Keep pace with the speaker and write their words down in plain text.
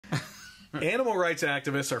Animal rights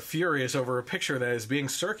activists are furious over a picture that is being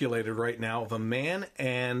circulated right now of a man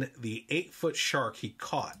and the 8-foot shark he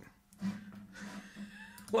caught.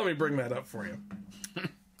 Let me bring that up for you.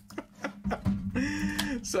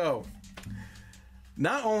 So,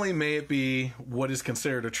 not only may it be what is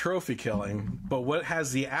considered a trophy killing, but what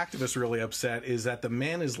has the activists really upset is that the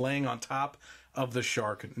man is laying on top of the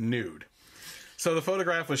shark nude. So the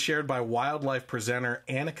photograph was shared by wildlife presenter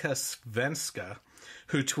Annika Svenska,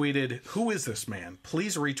 who tweeted, "Who is this man?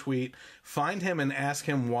 Please retweet, find him and ask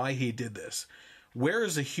him why he did this. Where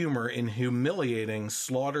is the humor in humiliating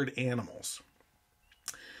slaughtered animals?"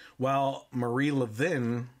 Well, Marie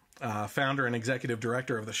Levin, founder and executive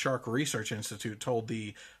director of the Shark Research Institute, told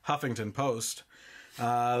the Huffington Post,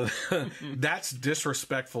 that's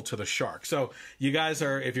disrespectful to the shark. So you guys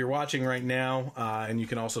are, if you're watching right now, and you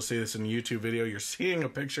can also see this in the YouTube video, you're seeing a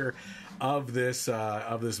picture of this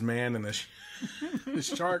man and this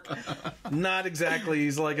shark. Not exactly.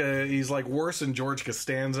 He's like worse than George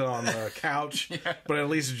Costanza on the couch, yeah. But at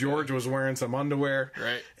least George was wearing some underwear,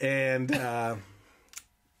 right? And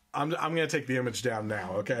I'm going to take the image down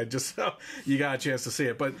now, okay? Just so you got a chance to see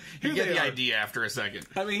it. But you get the idea after a second.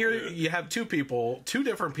 I mean, here you have two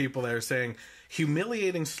different people that are saying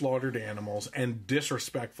humiliating slaughtered animals and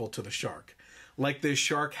disrespectful to the shark. Like this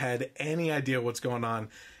shark had any idea what's going on.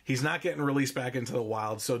 He's not getting released back into the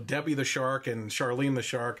wild. So Debbie the shark and Charlene the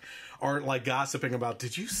shark aren't like gossiping about,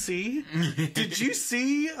 did you see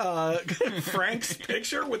Frank's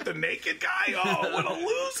picture with the naked guy? Oh, what a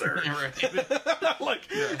loser.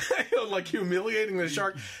 Like humiliating the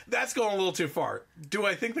shark. That's going a little too far. Do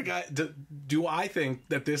I think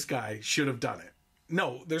that this guy should have done it?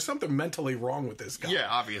 No, there's something mentally wrong with this guy. Yeah,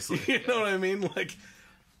 obviously. You know what I mean? Like,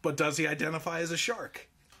 but does he identify as a shark?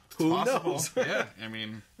 Who knows? Yeah, I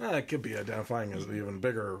mean... it could be identifying as an even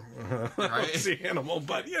bigger sea animal,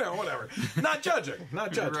 but, whatever. Not judging.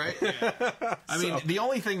 Not judging. Right? Yeah. I mean, the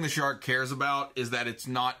only thing the shark cares about is that it's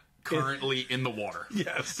not currently in the water.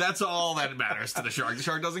 Yes. That's all that matters to the shark. The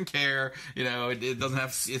shark doesn't care. It doesn't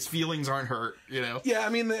have... Its feelings aren't hurt, Yeah, I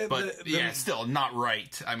mean... it's still not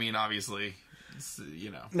right. I mean, obviously...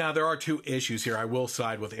 Now, there are two issues here. I will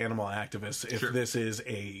side with animal activists if Sure. this is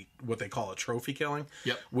what they call a trophy killing,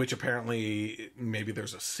 which apparently maybe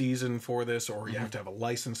there's a season for this, or you have to have a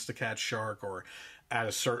license to catch shark, or at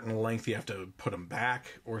a certain length you have to put them back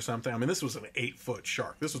or something. I mean, this was an 8-foot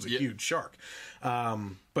shark. This was a huge shark.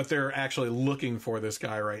 But they're actually looking for this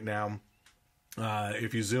guy right now.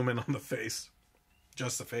 If you zoom in on the face,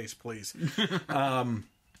 just the face, please,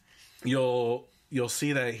 you'll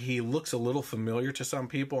see that he looks a little familiar to some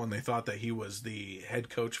people, and they thought that he was the head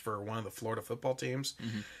coach for one of the Florida football teams,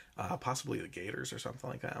 possibly the Gators or something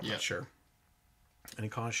like that. I'm not sure. And he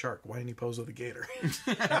caught a shark. Why didn't he pose with a gator?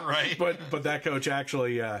 Right. But that coach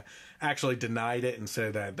actually denied it and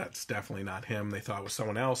said that that's definitely not him. They thought it was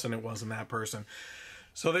someone else, and it wasn't that person.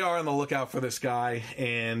 So they are on the lookout for this guy,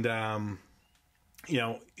 and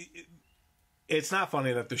it's not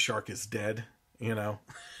funny that the shark is dead. No.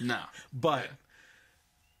 But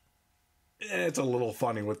it's a little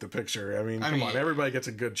funny with the picture. I mean, come on. Everybody gets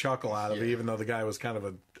a good chuckle out of it, even though the guy was kind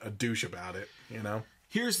of a douche about it,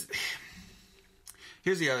 Here's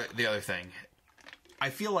the other thing. I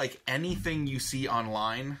feel like anything you see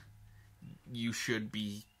online, you should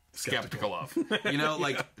be skeptical of.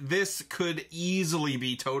 This could easily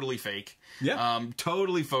be totally fake. Yeah.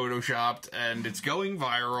 Totally photoshopped, and it's going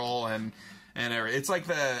viral, and it's like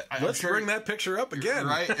let's bring that picture up again,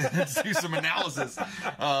 right? Let's do some analysis.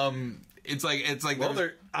 It's like well,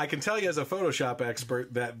 I can tell you as a Photoshop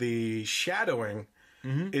expert that the shadowing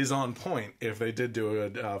is on point. If they did do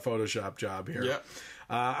a Photoshop job here,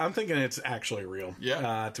 I'm thinking it's actually real.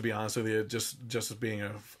 To be honest with you, just as being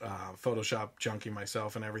a Photoshop junkie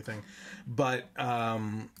myself and everything. But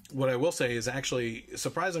what I will say is actually,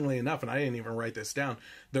 surprisingly enough, and I didn't even write this down,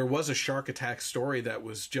 there was a shark attack story that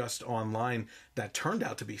was just online that turned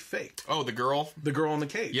out to be fake. Oh, the girl in the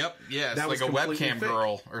cage. Yep, yeah, that was like a webcam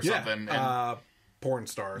girl or something. And porn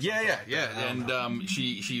star. And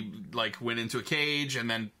she like went into a cage and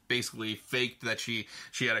then basically faked that she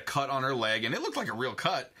had a cut on her leg, and it looked like a real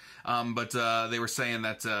cut. But they were saying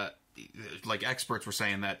that like experts were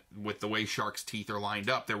saying that with the way sharks' teeth are lined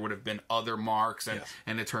up, there would have been other marks,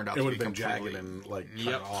 and it turned out to be completely jagged and like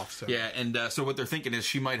cut off. So. Yeah, and so what they're thinking is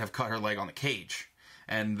she might have cut her leg on the cage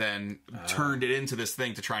and then turned it into this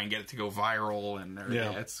thing to try and get it to go viral, and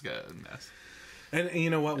it's a mess. And you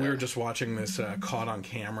know what? We were just watching this Caught on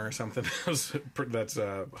Camera or something that's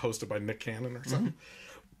hosted by Nick Cannon or something.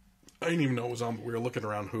 I didn't even know it was on, but we were looking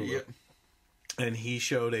around Hulu. And he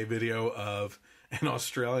showed a video of an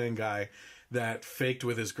Australian guy that faked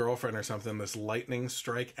with his girlfriend or something this lightning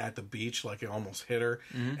strike at the beach, like it almost hit her.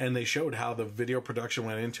 And they showed how the video production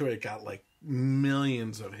went into it. It got like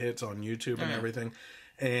millions of hits on YouTube and everything.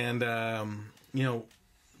 And, you know,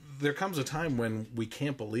 there comes a time when we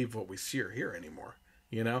can't believe what we see or hear anymore.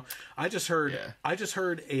 You know, I just heard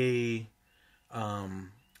a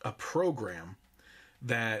program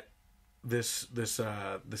that this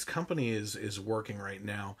company is working right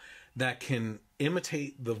now that can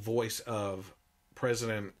imitate the voice of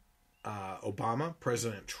President Obama,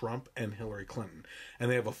 President Trump, and Hillary Clinton, and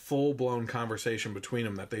they have a full-blown conversation between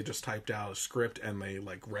them that they just typed out a script and they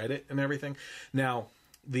like read it and everything. Now,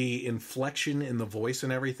 the inflection in the voice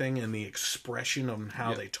and everything, and the expression on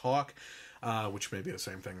how they talk, which may be the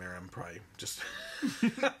same thing there. I'm probably just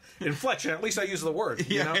inflection. At least I use the word,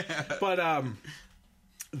 you know. But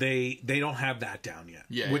they don't have that down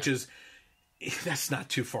yet, which is. That's not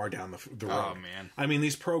too far down the road. Oh, man. I mean,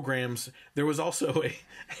 these programs... There was also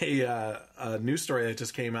a news story that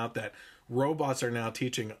just came out that robots are now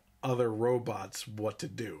teaching other robots what to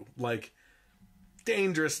do. Like,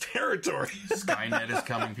 dangerous territory. Skynet is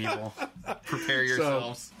coming, people. Prepare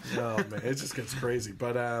yourselves. Oh, man. It just gets crazy.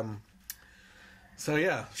 But, so,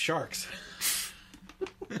 yeah. Sharks.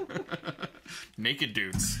 Naked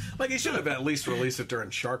dudes. Like, he should have at least released it during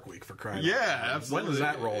Shark Week, for crying out loud. Absolutely. When does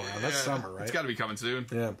that roll around? That's summer, right? It's got to be coming soon.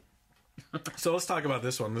 Yeah. So let's talk about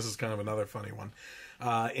this one. This is kind of another funny one.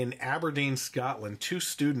 In Aberdeen, Scotland, 2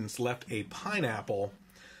 students left a pineapple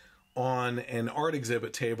on an art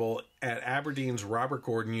exhibit table at Aberdeen's Robert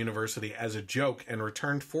Gordon University as a joke and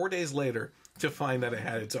returned 4 days later to find that it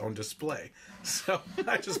had its own display. So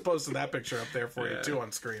I just posted that picture up there for you too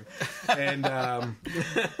on screen. And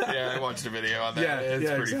I watched a video on that. Yeah, it's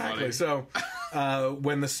pretty exactly. funny. So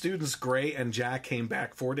when the students Gray and Jack came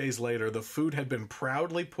back 4 days later, the food had been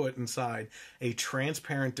proudly put inside a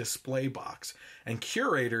transparent display box, and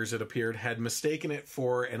curators, it appeared, had mistaken it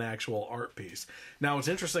for an actual art piece. Now, what's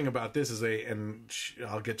interesting about this is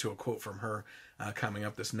I'll get to a quote from her coming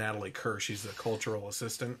up. This Natalie Kerr, she's the cultural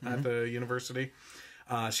assistant at the university.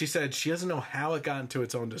 She said she doesn't know how it got into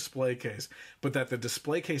its own display case, but that the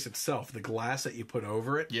display case itself, the glass that you put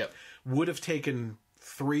over it, would have taken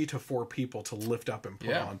 3 to 4 people to lift up and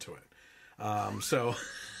put onto it. So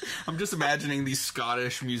I'm just imagining these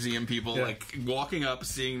Scottish museum people like walking up,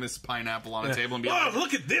 seeing this pineapple on a table and being like,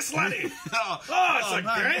 look at this, laddie! It's a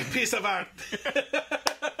great piece of art!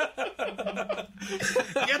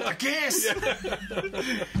 Get the case!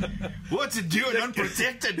 What's it doing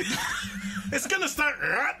unprotected? It's gonna start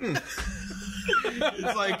rotting!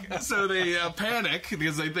 It's like, so they panic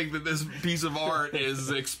because they think that this piece of art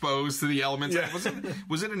is exposed to the elements.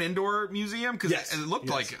 Was it an indoor museum? Because it looked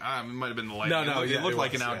like, it might have been the lighting. It looked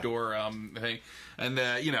like an outdoor thing. And,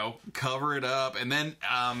 cover it up. And then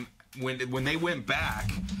when they went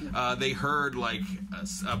back, they heard like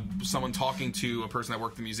someone talking to a person that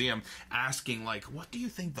worked at the museum, asking like, "What do you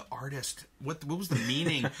think the artist? What was the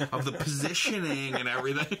meaning of the positioning and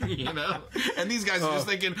everything?" You know, and these guys are just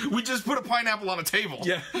thinking, "We just put a pineapple on a table."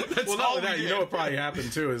 Yeah, that's well, all not that. You know what probably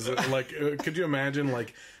happened too is like, could you imagine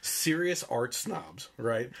like serious art snobs,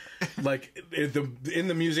 right? Like in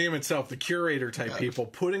the museum itself, the curator type people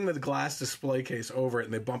putting the glass display case over it,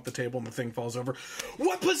 and they bump the table and the thing falls over.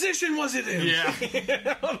 What position was it in? Yeah,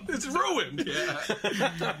 it's ruined.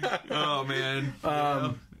 Yeah. Oh man.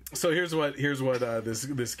 So here's what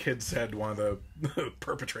this kid said. One of the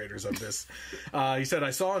perpetrators of this, he said,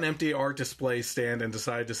 "I saw an empty art display stand and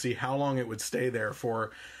decided to see how long it would stay there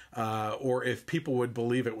for, or if people would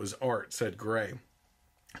believe it was art," said Gray.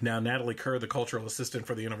 Now, Natalie Kerr, the cultural assistant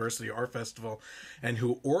for the University Art Festival and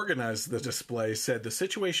who organized the display, said the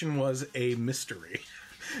situation was a mystery.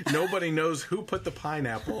 Nobody knows who put the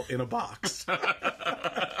pineapple in a box.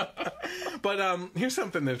 But here's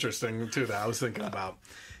something interesting, too, that I was thinking about.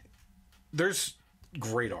 There's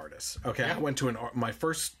great artists. Okay, I went to my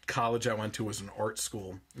first college I went to was an art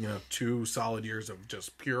school. 2 solid years of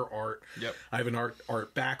just pure art. Yep. I have an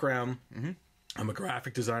art background. Mm-hmm. I'm a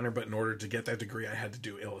graphic designer, but in order to get that degree, I had to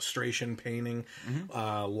do illustration, painting,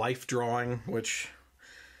 life drawing, which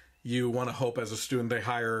you want to hope as a student they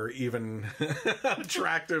hire even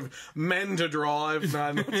attractive men to draw, if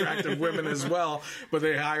not attractive women as well. But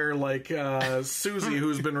they hire like Susie,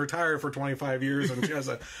 who's been retired for 25 years, and she has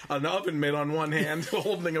an oven mitt on one hand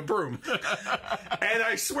holding a broom. And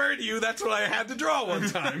I swear to you, that's what I had to draw one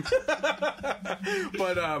time.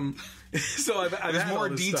 But so I've there's had more all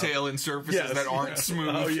this detail stuff. in surfaces that aren't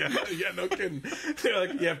smooth. Oh yeah, no kidding. They're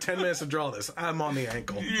like, you have 10 minutes to draw this. I'm on the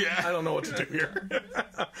ankle. Yeah, I don't know what to do here.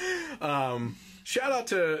 Shout out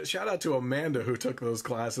to Amanda, who took those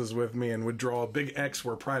classes with me and would draw a big X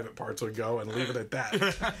where private parts would go and leave it at that.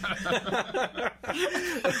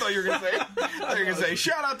 I thought you were gonna say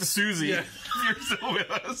shout out to Susie. Yeah. If you're still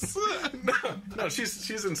with us. No,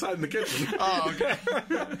 she's inside in the kitchen. Oh, okay.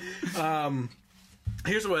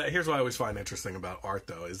 Here's what I always find interesting about art,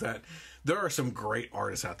 though, is that there are some great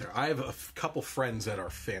artists out there. I have a couple friends that are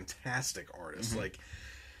fantastic artists. Like,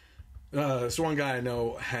 this one guy I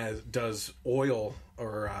know does oil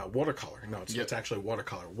or watercolor. No, it's actually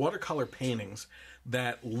watercolor. Watercolor paintings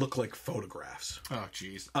that look like photographs. Oh,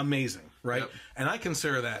 jeez. Amazing, right? Yep. And I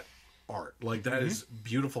consider that art. Like, that is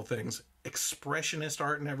beautiful things. Expressionist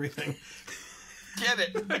art and everything. Get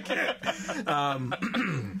it. I can't.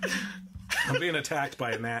 I'm being attacked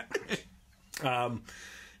by a gnat.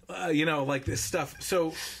 Like this stuff.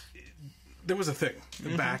 So there was a thing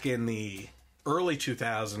back in the early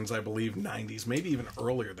 2000s, I believe 90s, maybe even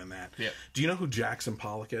earlier than that. Yeah. Do you know who Jackson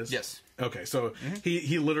Pollock is? Yes. Okay, so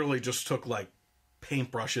he literally just took like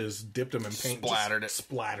paintbrushes, dipped them in paint,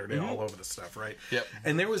 splattered it all over the stuff, right? Yep.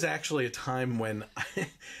 And there was actually a time when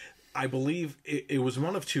I believe it was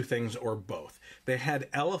one of two things or both. They had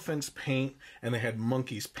elephants paint and they had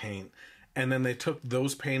monkeys paint. And then they took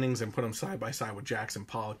those paintings and put them side by side with Jackson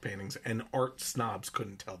Pollock paintings, and art snobs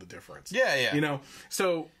couldn't tell the difference. Yeah, yeah.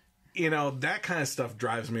 So, that kind of stuff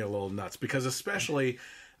drives me a little nuts, because especially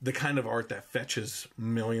the kind of art that fetches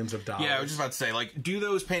millions of dollars. Yeah, I was just about to say, like, do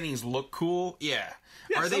those paintings look cool? Yeah.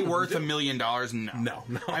 Are they worth $1 million? No.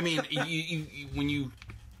 No. I mean, you when you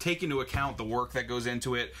take into account the work that goes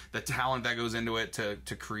into it, the talent that goes into it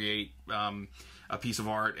to create a piece of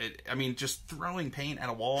art. Just throwing paint at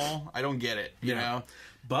a wall, I don't get it. You know,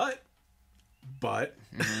 but the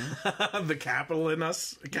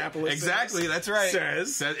capitalist exactly. That's right.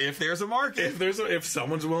 Says if there's a market, if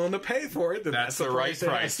someone's willing to pay for it, then that's the right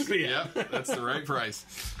price. Yep, that's the right price.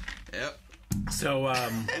 Yep. So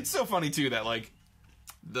it's so funny too that like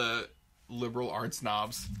the liberal art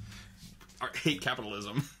snobs hate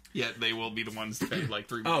capitalism, yet they will be the ones to pay like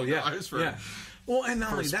 $3 million for well, and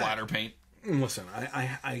not only splatter paint. Listen,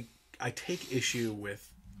 I take issue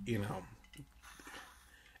with,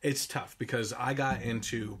 it's tough because I got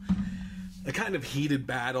into a kind of heated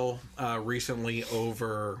battle recently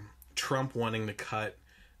over Trump wanting to cut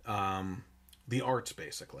the arts,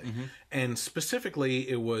 basically. And specifically,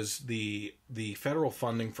 it was the federal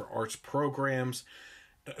funding for arts programs.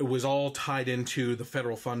 It was all tied into the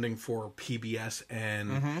federal funding for PBS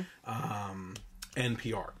and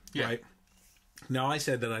NPR, right? Now, I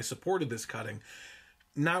said that I supported this cutting,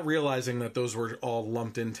 not realizing that those were all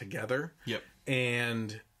lumped in together. Yep.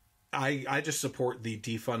 And I just support the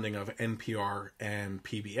defunding of NPR and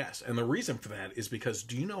PBS. And the reason for that is because,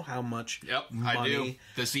 do you know how much money... I do.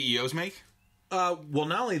 The CEOs make? Well,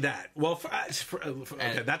 not only that. Well,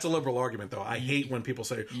 okay, that's a liberal argument, though. I hate when people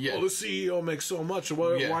say, "Oh, the CEO makes so much. So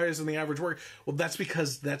why isn't the average worker?" Well, that's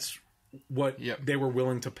because that's what they were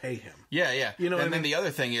willing to pay him. Yeah, yeah. And then the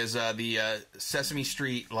other thing is the Sesame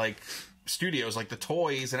Street studios, like the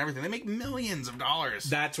toys and everything, they make millions of dollars.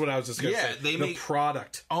 That's what I was just going to say. They make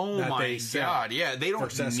product. Oh my God! Yeah, they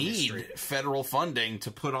don't need federal funding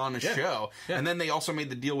to put on a show. Yeah. And then they also made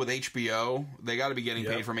the deal with HBO. They got to be getting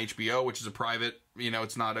paid from HBO, which is a private.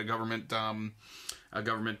 It's not a government.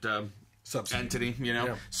 Subsidy. Entity,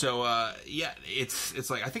 Yeah. So it's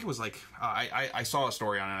like, I think it was like I saw a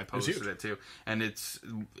story on it. I posted it too, and it's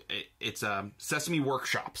Sesame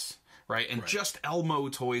Workshops. Right, and just Elmo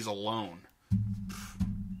toys alone.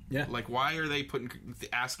 Yeah, like why are they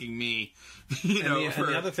asking me? And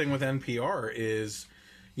the other thing with NPR is,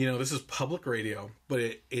 this is public radio,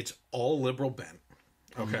 but it's all liberal bent.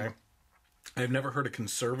 Okay, I've never heard a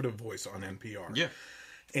conservative voice on NPR. Yeah,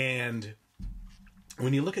 and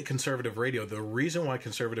when you look at conservative radio, the reason why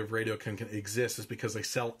conservative radio can exist is because they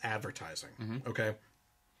sell advertising. Okay.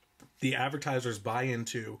 The advertisers buy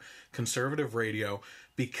into conservative radio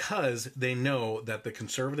because they know that the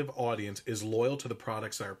conservative audience is loyal to the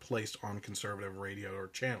products that are placed on conservative radio or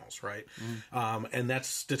channels, right? And that's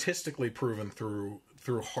statistically proven through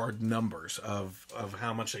hard numbers of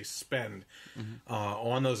how much they spend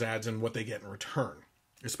on those ads and what they get in return,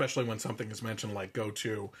 especially when something is mentioned like go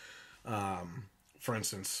to... for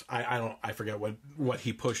instance, I forget what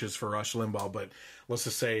he pushes for Rush Limbaugh, but let's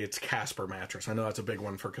just say it's Casper mattress. I know that's a big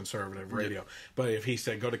one for conservative radio. But if he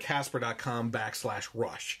said, go to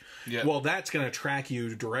Casper.com/Rush, well, that's going to track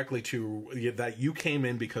you directly to that you came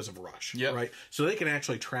in because of Rush, right? So they can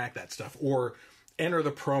actually track that stuff. Or enter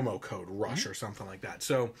the promo code RUSH or something like that.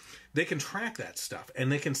 So they can track that stuff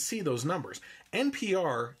and they can see those numbers.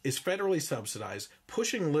 NPR is federally subsidized,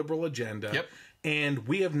 pushing liberal agenda. Yep. And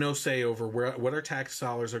we have no say over what our tax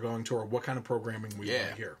dollars are going to or what kind of programming we want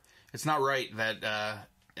to hear. It's not right that,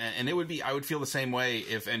 and it would be. I would feel the same way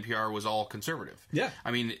if NPR was all conservative. Yeah. I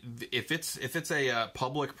mean, if it's a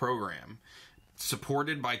public program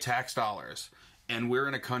supported by tax dollars, and we're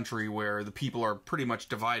in a country where the people are pretty much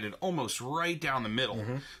divided almost right down the middle,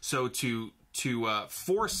 so to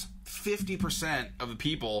force 50% of the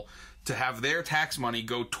people to have their tax money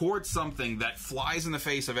go towards something that flies in the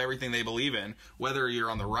face of everything they believe in, whether you're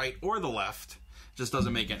on the right or the left, just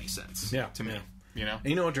doesn't make any sense to me. You know? And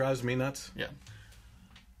you know what drives me nuts? Yeah.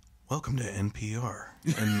 Welcome to NPR.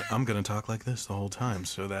 And I'm going to talk like this the whole time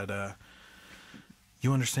so that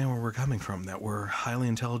you understand where we're coming from, that we're highly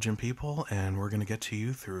intelligent people and we're going to get to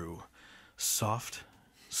you through soft,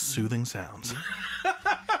 soothing sounds.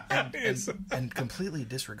 And completely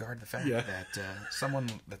disregard the fact that someone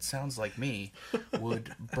that sounds like me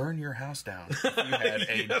would burn your house down if you had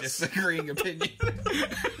a disagreeing opinion.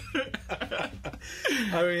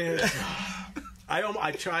 I mean,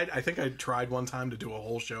 I think I tried one time to do a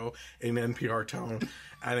whole show in NPR tone,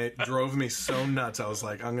 and it drove me so nuts. I was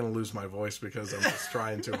like, I'm going to lose my voice because I'm just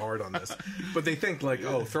trying too hard on this. But they think like,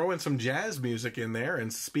 oh, throw in some jazz music in there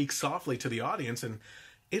and speak softly to the audience, and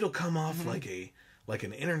it'll come off like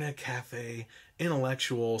an internet cafe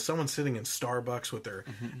intellectual, someone sitting in Starbucks with their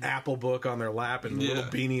Apple book on their lap and a little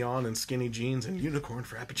beanie on and skinny jeans and unicorn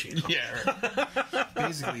frappuccino. Yeah.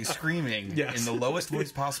 Basically screaming in the lowest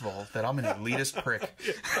voice possible that I'm an elitist prick.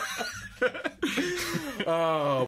 Oh,